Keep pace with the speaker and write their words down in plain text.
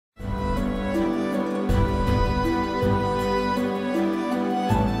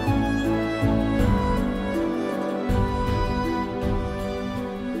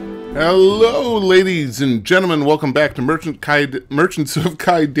Hello, ladies and gentlemen. Welcome back to Merchants of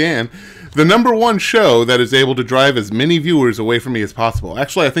Kaidan, the #1 show that is able to drive as many viewers away from me as possible.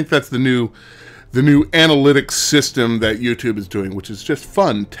 Actually, I think that's the new analytics system that YouTube is doing, which is just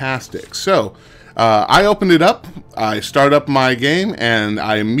fantastic. So, I opened it up, I start up my game, and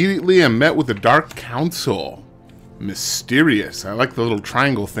I immediately am met with the Dark Council. Mysterious. I like the little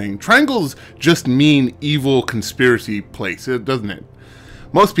triangle thing. Triangles just mean evil conspiracy place, doesn't it?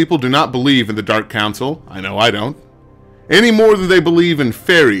 Most people do not believe in the Dark Council, I know I don't, any more than they believe in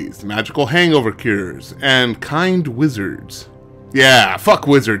fairies, magical hangover cures, and kind wizards. Yeah, fuck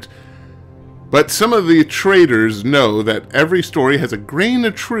wizards. But some of the traders know that every story has a grain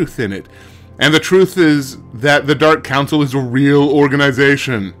of truth in it, and the truth is that the Dark Council is a real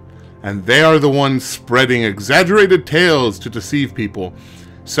organization, and they are the ones spreading exaggerated tales to deceive people.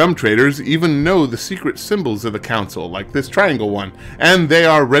 Some traders even know the secret symbols of the council, like this triangle one, and they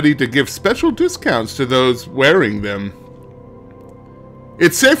are ready to give special discounts to those wearing them.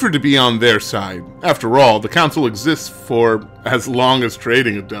 It's safer to be on their side. After all, the council exists for as long as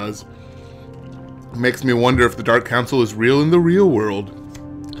trading it does. It makes me wonder if the Dark Council is real in the real world.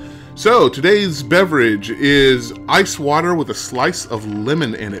 So, today's beverage is ice water with a slice of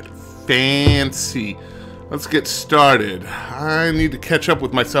lemon in it. Fancy. Let's get started. I need to catch up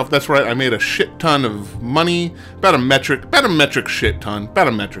with myself. That's right, I made a shit ton of money. About a metric shit ton.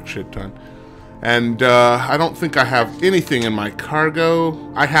 And I don't think I have anything in my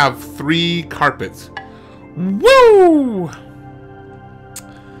cargo. I have 3 carpets. Woo!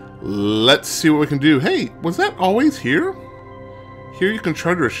 Let's see what we can do. Hey, was that always here? Here you can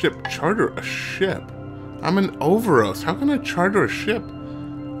charter a ship. Charter a ship? I'm in Overos. How can I charter a ship?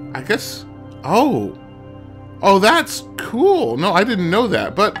 I guess... Oh, that's cool. No, I didn't know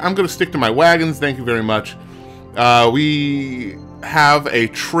that, but I'm going to stick to my wagons. Thank you very much. We have a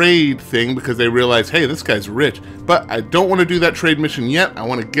trade thing because they realize, hey, this guy's rich. But I don't want to do that trade mission yet. I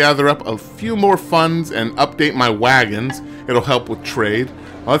want to gather up a few more funds and update my wagons. It'll help with trade.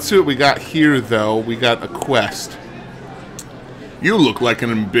 Let's see what we got here, though. We got a quest. You look like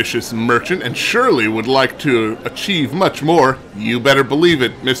an ambitious merchant and surely would like to achieve much more. You better believe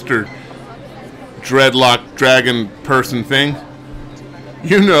it, Mr. Dreadlock dragon person thing.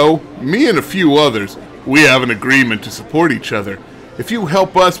 You know, me and a few others, we have an agreement to support each other. If you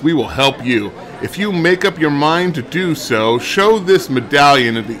help us, we will help you. If you make up your mind to do so, show this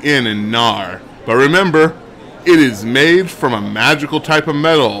medallion at the inn in Nar. But remember, it is made from a magical type of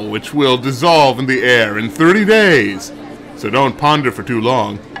metal which will dissolve in the air in 30 days. So don't ponder for too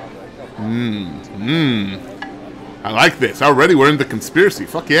long. I like this. Already we're in the conspiracy.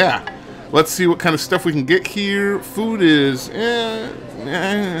 Fuck yeah. Let's see what kind of stuff we can get here. Food is...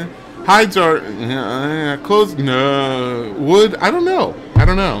 hides are... clothes... No. Wood? I don't know.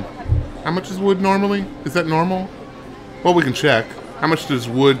 How much is wood normally? Is that normal? Well, we can check. How much does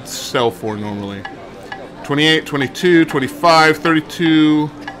wood sell for normally? 28, 22, 25, 32...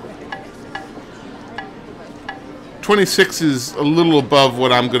 26 is a little above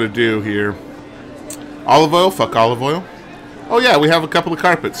what I'm going to do here. Olive oil? Fuck olive oil. Oh yeah, we have a couple of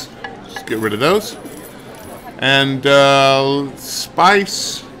carpets. Just get rid of those. And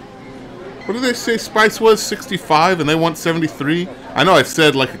spice. What did they say spice was? 65 and they want 73? I know I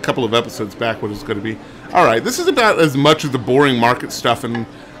said like a couple of episodes back what it's going to be. Alright, this is about as much of the boring market stuff, and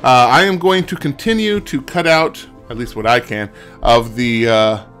I am going to continue to cut out, at least what I can, of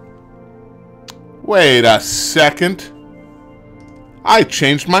the... Wait a second. I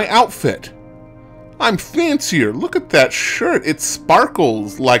changed my outfit. I'm fancier. Look at that shirt. It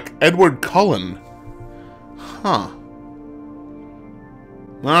sparkles like Edward Cullen. Huh.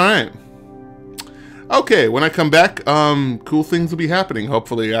 Alright. Okay, when I come back, cool things will be happening,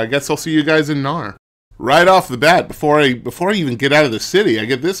 hopefully. I guess I'll see you guys in Nar. Right off the bat, before I even get out of the city, I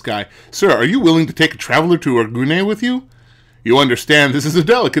get this guy. Sir, are you willing to take a traveler to Urgune with you? You understand this is a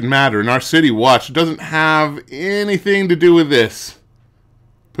delicate matter, and our city watch doesn't have anything to do with this.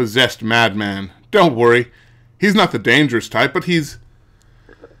 Possessed madman. Don't worry. He's not the dangerous type, but he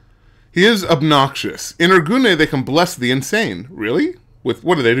is obnoxious. In Urgune, they can bless the insane. Really? With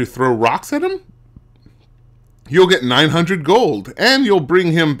what do they do? Throw rocks at him? You'll get 900 gold, and you'll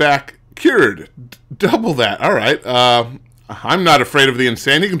bring him back cured. Double that. All right. I'm not afraid of the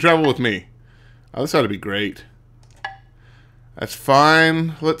insane. He can travel with me. Oh, this ought to be great. That's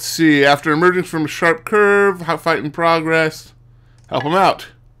fine. Let's see. After emerging from a sharp curve, fight in progress. Help him out.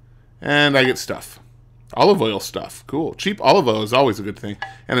 And I get stuff. Olive oil stuff. Cool. Cheap olive oil is always a good thing.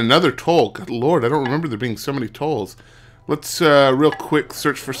 And another toll. Good lord, I don't remember there being so many tolls. Let's real quick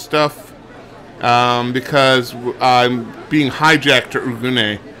search for stuff. Because I'm being hijacked to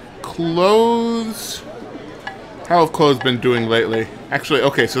Urgune. clothes. How have clothes been doing lately? Actually,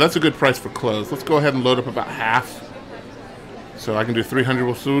 okay, so that's a good price for clothes. Let's go ahead and load up about half. So I can do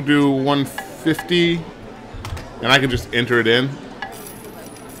 300. So we'll do 150. And I can just enter it in.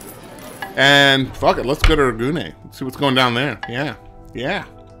 And fuck it, let's go to Urgune. Let's see what's going down there. Yeah, yeah.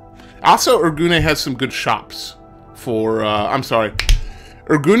 Also, Urgune has some good shops for, I'm sorry.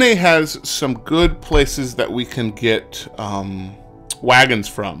 Urgune has some good places that we can get wagons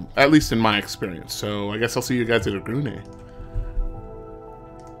from, at least in my experience. So I guess I'll see you guys at Urgune.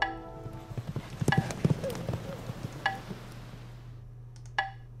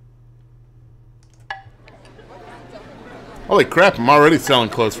 Holy crap, I'm already selling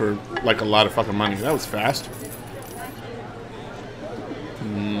clothes for like a lot of fucking money. That was fast.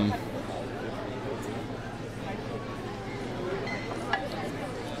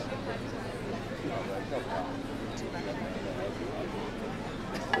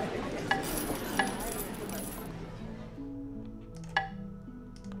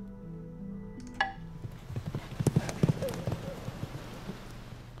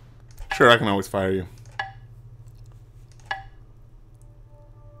 Sure, I can always fire you.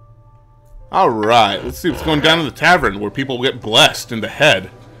 Alright, let's see what's going down in the tavern where people get blessed in the head.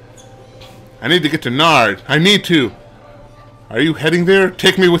 I need to get to Nard. I need to. Are you heading there?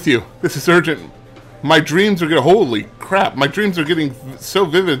 Take me with you. This is urgent. My dreams are getting... Holy crap. My dreams are getting so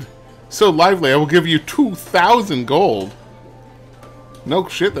vivid, so lively. I will give you 2,000 gold. No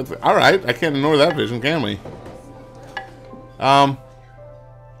shit. That's... Alright, I can't ignore that vision, can we?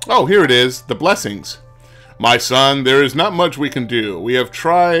 Oh, here it is. The blessings. My son, there is not much we can do. We have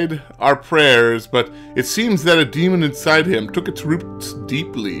tried our prayers, but it seems that a demon inside him took its roots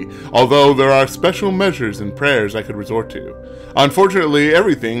deeply, although there are special measures and prayers I could resort to. Unfortunately,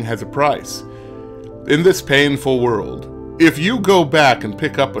 everything has a price in this painful world. If you go back and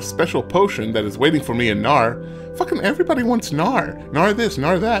pick up a special potion that is waiting for me in Nar, fucking everybody wants Nar. Nar this,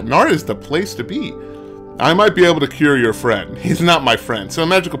 Nar that. Nar is the place to be. I might be able to cure your friend. He's not my friend. So a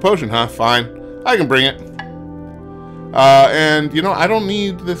magical potion, huh? Fine. I can bring it. And, you know, I don't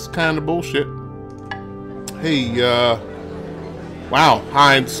need this kind of bullshit. Hey, wow,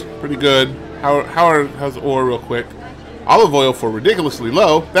 hides. Pretty good. How's ore real quick? Olive oil for ridiculously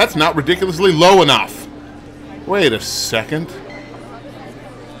low. That's not ridiculously low enough. Wait a second.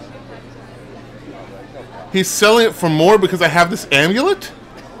 He's selling it for more because I have this amulet?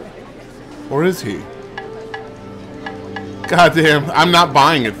 Or is he? Goddamn, I'm not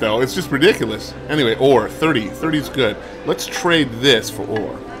buying it though. It's just ridiculous. Anyway, ore, 30. 30 is good. Let's trade this for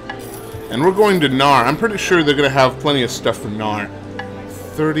ore. And we're going to Nar. I'm pretty sure they're going to have plenty of stuff for Nar.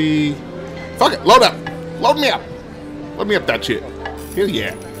 30. Fuck it, load up. Load me up. Load me up that shit. Hell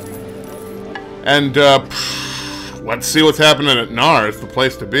yeah. And, let's see what's happening at Nar. It's the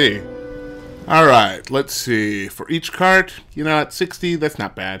place to be. Alright, let's see. For each cart, you know, at 60, that's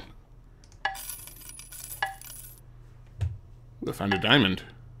not bad. I found a diamond.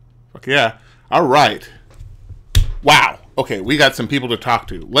 Fuck yeah. Alright. Wow. Okay, we got some people to talk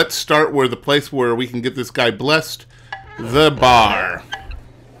to. Let's start where the place where we can get this guy blessed. The bar.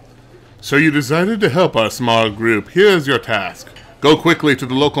 So you decided to help our small group. Here's your task. Go quickly to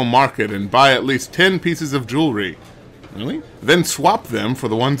the local market and buy at least 10 pieces of jewelry. Really? Then swap them for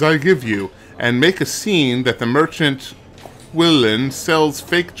the ones I give you. And make a scene that the merchant Quillen sells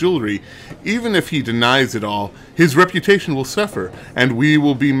fake jewelry. Even if he denies it all, his reputation will suffer, and we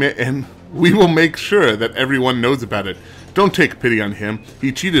will make sure that everyone knows about it. Don't take pity on him.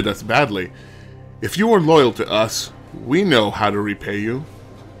 He cheated us badly. If you are loyal to us, we know how to repay you.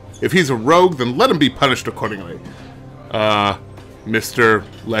 If he's a rogue, then let him be punished accordingly. Mr.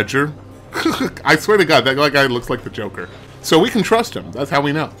 Ledger. I swear to God, that guy looks like the Joker. So we can trust him. That's how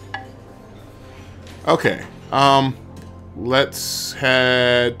we know. Okay. Let's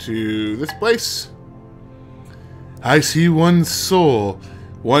head to this place. I see one's soul.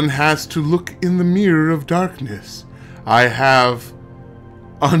 One has to look in the mirror of darkness. I have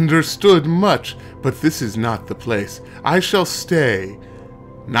understood much, but this is not the place. I shall stay.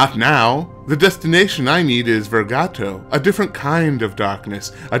 Not now. The destination I need is Vergato, a different kind of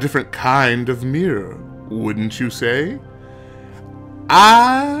darkness, a different kind of mirror. Wouldn't you say?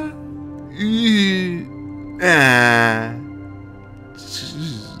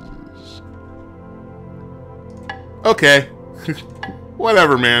 Okay.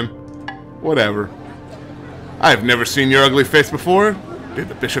 Whatever, man. Whatever. I've never seen your ugly face before. Did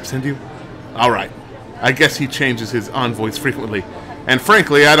the bishop send you? Alright. I guess he changes his envoys frequently. And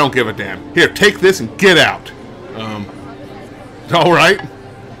frankly, I don't give a damn. Here, take this and get out. Alright.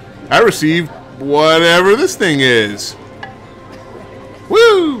 I received whatever this thing is.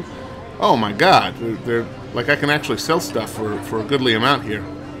 Woo! Oh my god. They're like I can actually sell stuff for a goodly amount here.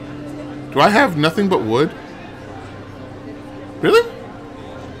 Do I have nothing but wood? Really?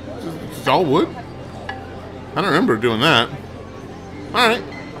 It's all wood? I don't remember doing that. Alright.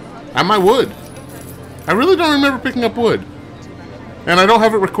 I have my wood. I really don't remember picking up wood. And I don't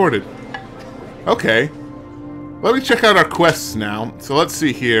have it recorded. Okay. Let me check out our quests now. So let's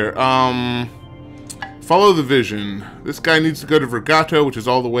see here. Follow the vision. This guy needs to go to Vergato, which is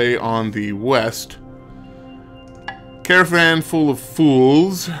all the way on the west. Caravan full of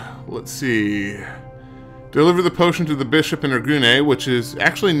fools. Let's see. Deliver the potion to the bishop in Ergune, which is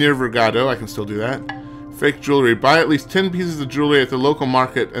actually near Vergato. I can still do that. Fake jewelry. Buy at least 10 pieces of jewelry at the local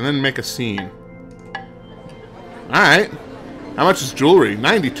market and then make a scene. Alright. How much is jewelry?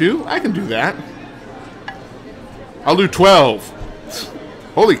 92? I can do that. I'll do 12.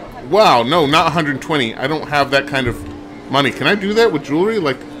 Holy... Wow, no, not 120. I don't have that kind of money. Can I do that with jewelry?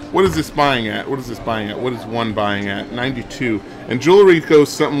 Like, what is this buying at? What is this buying at? What is one buying at? 92. And jewelry goes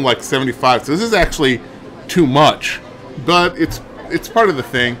something like 75. So this is actually too much. But it's part of the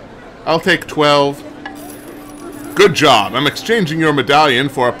thing. I'll take 12. Good job. I'm exchanging your medallion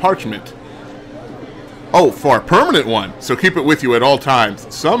for a parchment. Oh, for a permanent one. So keep it with you at all times.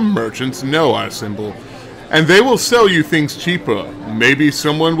 Some merchants know our symbol. And they will sell you things cheaper. Maybe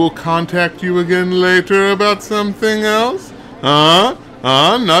someone will contact you again later about something else?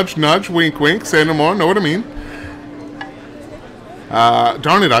 Nudge, nudge, wink, wink. Say no more. Know what I mean?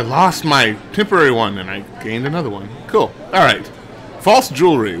 Darn it, I lost my temporary one, and I gained another one. Cool. Alright. False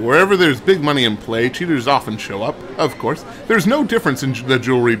jewelry. Wherever there's big money in play, cheaters often show up, of course. There's no difference in the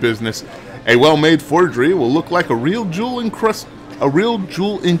jewelry business. A well-made forgery will look like a real jewel encrusted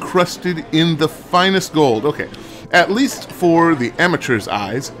in the finest gold. Okay, at least for the amateur's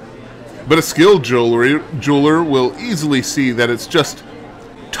eyes. But a skilled jeweler will easily see that it's just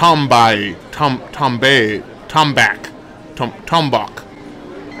tombak,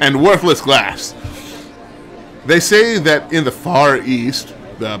 and worthless glass. They say that in the Far East,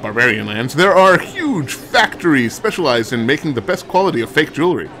 the barbarian lands, there are huge factories specialized in making the best quality of fake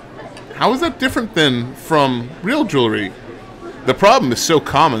jewelry. How is that different than from real jewelry? The problem is so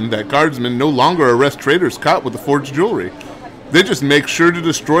common that guardsmen no longer arrest traders caught with the forged jewelry. They just make sure to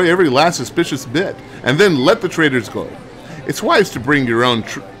destroy every last suspicious bit, and then let the traders go. It's wise to bring your own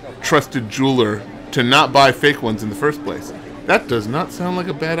trusted jeweler to not buy fake ones in the first place. That does not sound like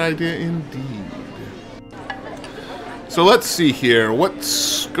a bad idea indeed. So let's see here.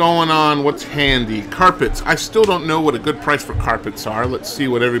 What's going on? What's handy? Carpets. I still don't know what a good price for carpets are. Let's see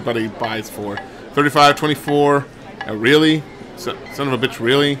what everybody buys for. 35, 24. Really? Son of a bitch,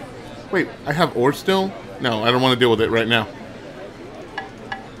 really? Wait, I have ore still? No, I don't want to deal with it right now.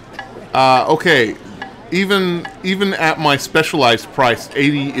 Okay. Even at my specialized price,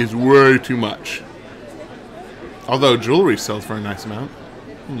 80 is way too much. Although jewelry sells for a nice amount.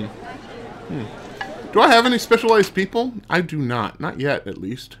 Do I have any specialized people? I do not. Not yet, at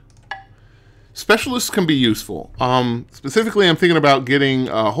least. Specialists can be useful. Specifically, I'm thinking about getting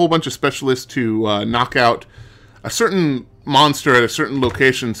a whole bunch of specialists to knock out a certain monster at a certain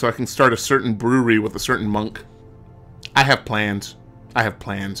location so I can start a certain brewery with a certain monk. I have plans. I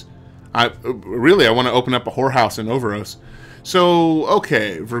want to open up a whorehouse in Overos. So,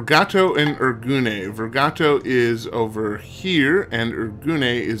 okay, Vergato and Ergune. Vergato is over here, and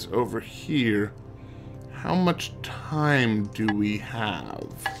Ergune is over here. How much time do we have?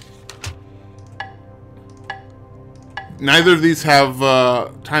 Neither of these have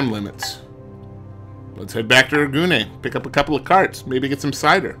time limits. Let's head back to Ergune, pick up a couple of carts, maybe get some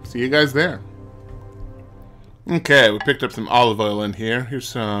cider. See you guys there. Okay, we picked up some olive oil in here. Here's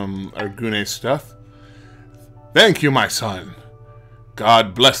some Ergune stuff. Thank you, my son.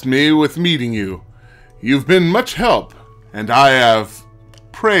 God blessed me with meeting you. You've been much help, and I have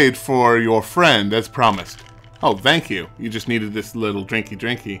prayed for your friend as promised. Oh, thank you. You just needed this little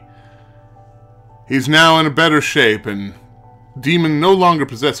drinky. He's now in a better shape, and demon no longer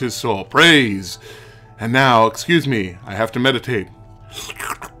possess his soul. Praise! And now, excuse me, I have to meditate.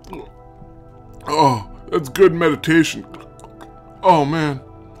 Oh, that's good meditation. Oh, man.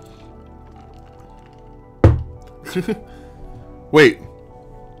 Wait,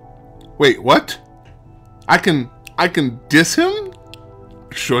 what? I can diss him?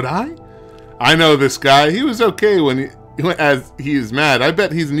 Should I? I know this guy. He was okay when he is mad. I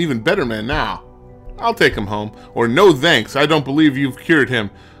bet he's an even better man now. I'll take him home. Or no thanks. I don't believe you've cured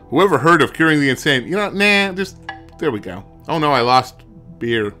him. Whoever heard of curing the insane? You know, nah, there we go. Oh no, I lost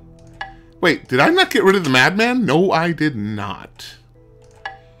beer. Wait, did I not get rid of the madman? No, I did not.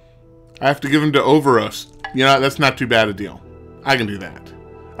 I have to give him to Overos. You know, that's not too bad a deal. I can do that.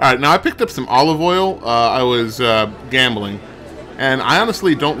 Alright, now I picked up some olive oil. I was gambling. And I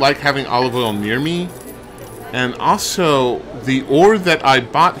honestly don't like having olive oil near me. And also, the ore that I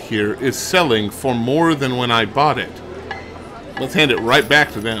bought here is selling for more than when I bought it. Let's hand it right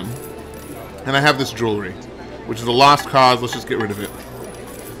back to them. And I have this jewelry, which is a lost cause. Let's just get rid of it.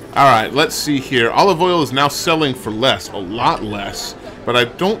 Alright, let's see here. Olive oil is now selling for less, a lot less. But I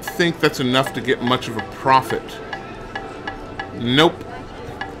don't think that's enough to get much of a profit. Nope.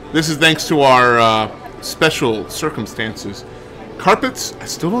 This is thanks to our special circumstances. Carpets, I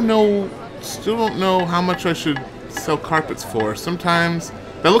still don't know how much I should sell carpets for. Sometimes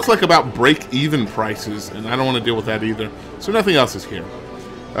that looks like about break-even prices, and I don't want to deal with that either. So nothing else is here.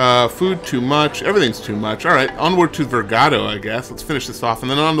 Food too much. Everything's too much. All right, onward to Vergado, I guess. Let's finish this off,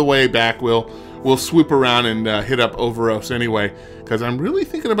 and then on the way back, we'll swoop around and hit up Overos anyway, because I'm really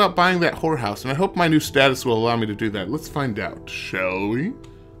thinking about buying that whorehouse, and I hope my new status will allow me to do that. Let's find out, shall we?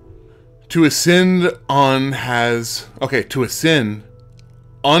 To ascend on has... Okay, to ascend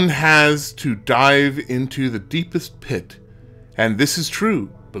on has to dive into the deepest pit. And this is true,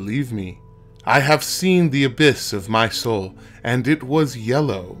 believe me. I have seen the abyss of my soul, and it was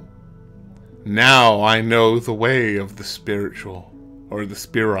yellow. Now I know the way of the spiritual, or the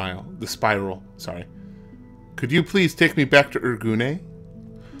spiral, sorry. Could you please take me back to Urgune?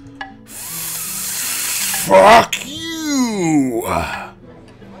 Fuck you!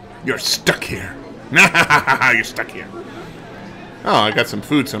 You're stuck here. You're stuck here. Oh, I got some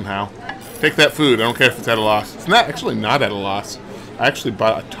food somehow. Take that food. I don't care if it's at a loss. It's not actually not at a loss. I actually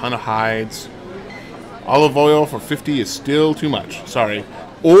bought a ton of hides. Olive oil for 50 is still too much. Sorry.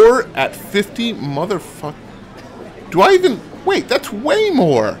 Or at 50, motherfucker. Do I even... Wait, that's way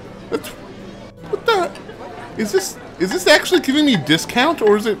more. That's... What the... Is this actually giving me a discount?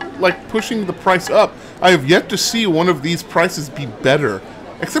 Or is it, like, pushing the price up? I have yet to see one of these prices be better.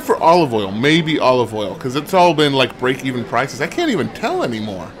 Except for olive oil. Maybe olive oil. Because it's all been, like, break-even prices. I can't even tell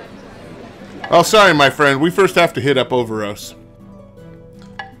anymore. Oh, sorry, my friend. We first have to hit up Overos.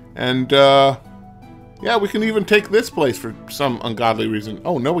 And, yeah, we can even take this place for some ungodly reason.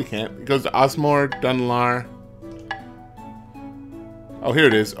 Oh, no, we can't. It goes to Osmore, Dunlar. Oh, here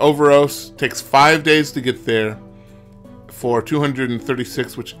it is. Overos. Takes 5 days to get there for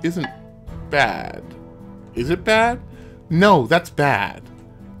 236, which isn't bad. Is it bad? No, that's bad.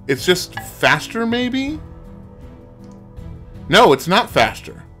 It's just faster, maybe? No, it's not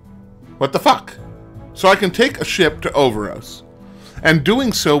faster. What the fuck? So I can take a ship to Overos. And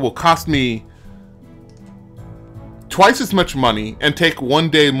doing so will cost me twice as much money and take 1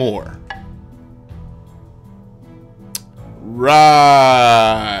 day more.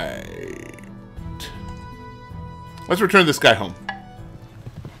 Right. Let's return this guy home.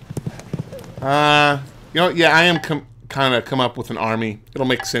 You know what? Yeah, I am kind of come up with an army. It'll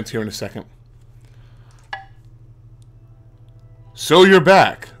make sense here in a second. So you're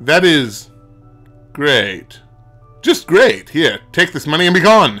back. That is great. Just great. Here, take this money and be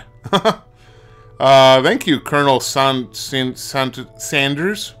gone. Thank you, Colonel Sanders.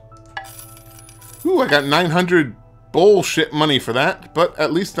 Ooh, I got 900 bullshit money for that, but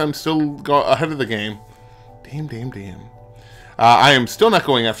at least I'm still ahead of the game. Damn. I am still not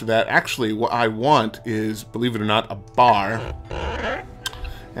going after that. Actually, what I want is, believe it or not, a bar.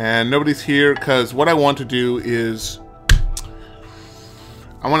 And nobody's here, because what I want to do is...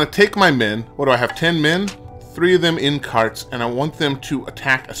 I want to take my men. What do I have? 10 men? 3 of them in carts, and I want them to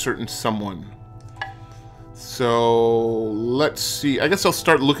attack a certain someone. So, let's see. I guess I'll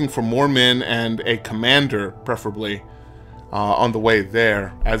start looking for more men and a commander, preferably, on the way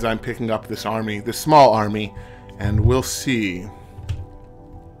there, as I'm picking up this army, this small army, and we'll see.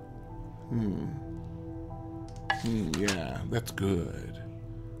 Yeah, that's good.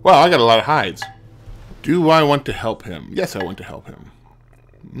 Well, I got a lot of hides. Do I want to help him? Yes, I want to help him.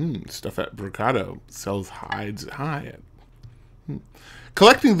 Stuff at Mercado sells hides high.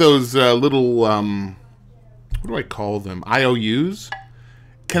 Collecting those little, what do I call them? IOUs?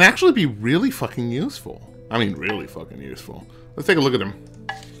 Can actually be really fucking useful. I mean, really fucking useful. Let's take a look at them.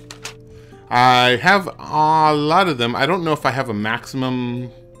 I have a lot of them. I don't know if I have a maximum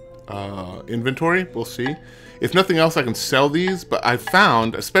inventory. We'll see. If nothing else, I can sell these. But I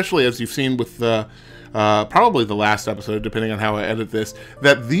found, especially as you've seen with the probably the last episode, depending on how I edit this,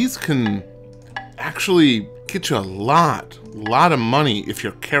 that these can actually get you a lot of money if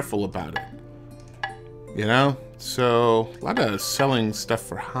you're careful about it. You know? So, a lot of selling stuff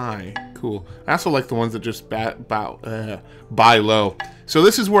for high. Cool. I also like the ones that just buy low. So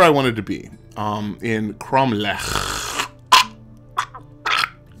this is where I wanted to be. In Cromlech.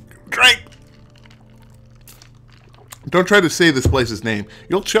 Drink! Don't try to say this place's name.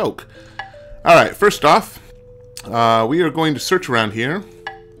 You'll choke. Alright, first off, we are going to search around here.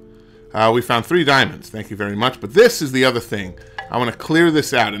 We found 3 diamonds. Thank you very much. But this is the other thing. I want to clear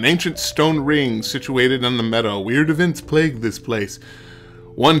this out. An ancient stone ring situated on the meadow. Weird events plague this place.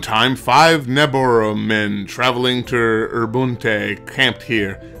 One time, 5 Nebora men traveling to Urbunte camped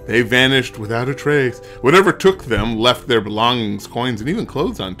here. They vanished without a trace. Whatever took them left their belongings, coins, and even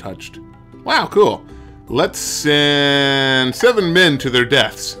clothes untouched. Wow, cool. Let's send 7 men to their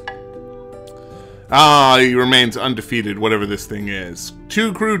deaths. He remains undefeated, whatever this thing is.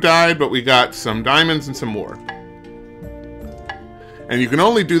 2 crew died, but we got some diamonds and some more. And you can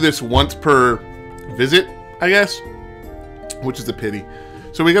only do this once per visit, I guess, which is a pity.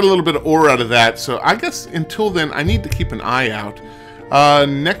 So we got a little bit of ore out of that. So I guess until then, I need to keep an eye out.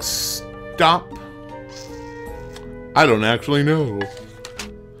 Next stop, I don't actually know.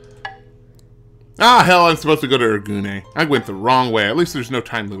 Ah, hell, I'm supposed to go to Urgune. I went the wrong way. At least there's no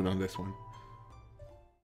time limit on this one.